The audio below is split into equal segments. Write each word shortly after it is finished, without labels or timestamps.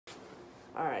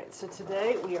All right, so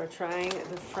today we are trying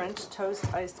the French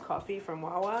toast iced coffee from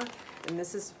Wawa, and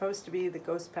this is supposed to be the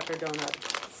ghost pepper donut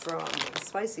from the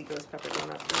spicy ghost pepper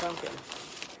donut from Dunkin'.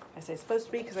 I say supposed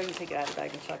to be because I can take it out of the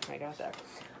bag and check when I got there.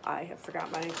 I've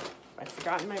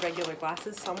forgotten my regular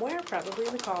glasses somewhere, probably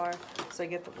in the car, so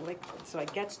I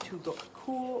get to look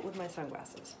cool with my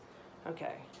sunglasses.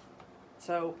 Okay,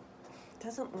 so it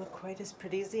doesn't look quite as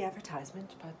pretty as the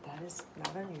advertisement, but that is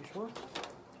not unusual.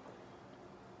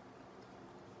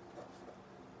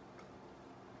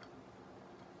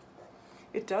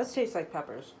 It does taste like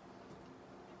peppers.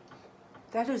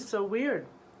 That is so weird.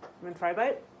 You want to try a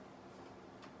bite?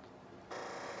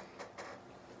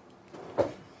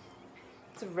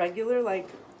 It's a regular like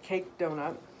cake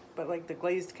donut, but like the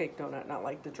glazed cake donut, not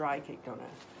like the dry cake donut.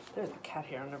 There's a cat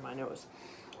hair under my nose.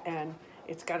 And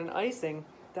it's got an icing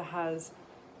that has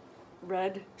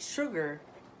red sugar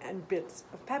and bits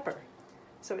of pepper.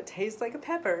 So it tastes like a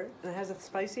pepper and it has a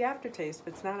spicy aftertaste,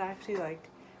 but it's not actually like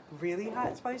really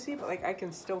hot spicy, but like I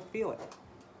can still feel it.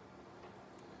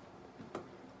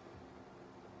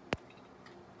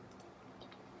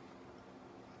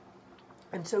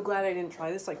 I'm so glad I didn't try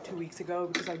this like 2 weeks ago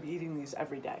because I'd be eating these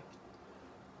every day.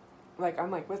 Like I'm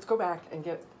like, let's go back and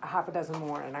get a half a dozen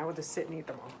more, and I would just sit and eat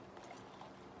them all.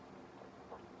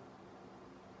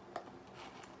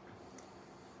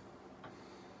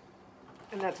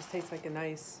 And that just tastes like a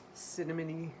nice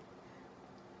cinnamony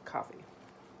coffee.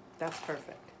 That's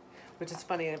perfect. Which is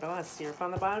funny, I have a lot of syrup on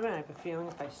the bottom, and I have a feeling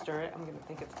if I stir it, I'm gonna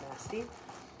think it's nasty.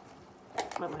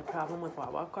 But my problem with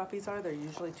Wawa coffees are they're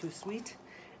usually too sweet,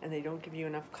 and they don't give you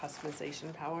enough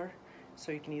customization power,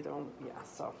 so you can either,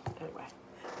 so anyway.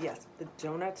 Yes, the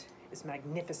donut is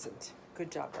magnificent.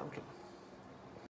 Good job, Dunkin'.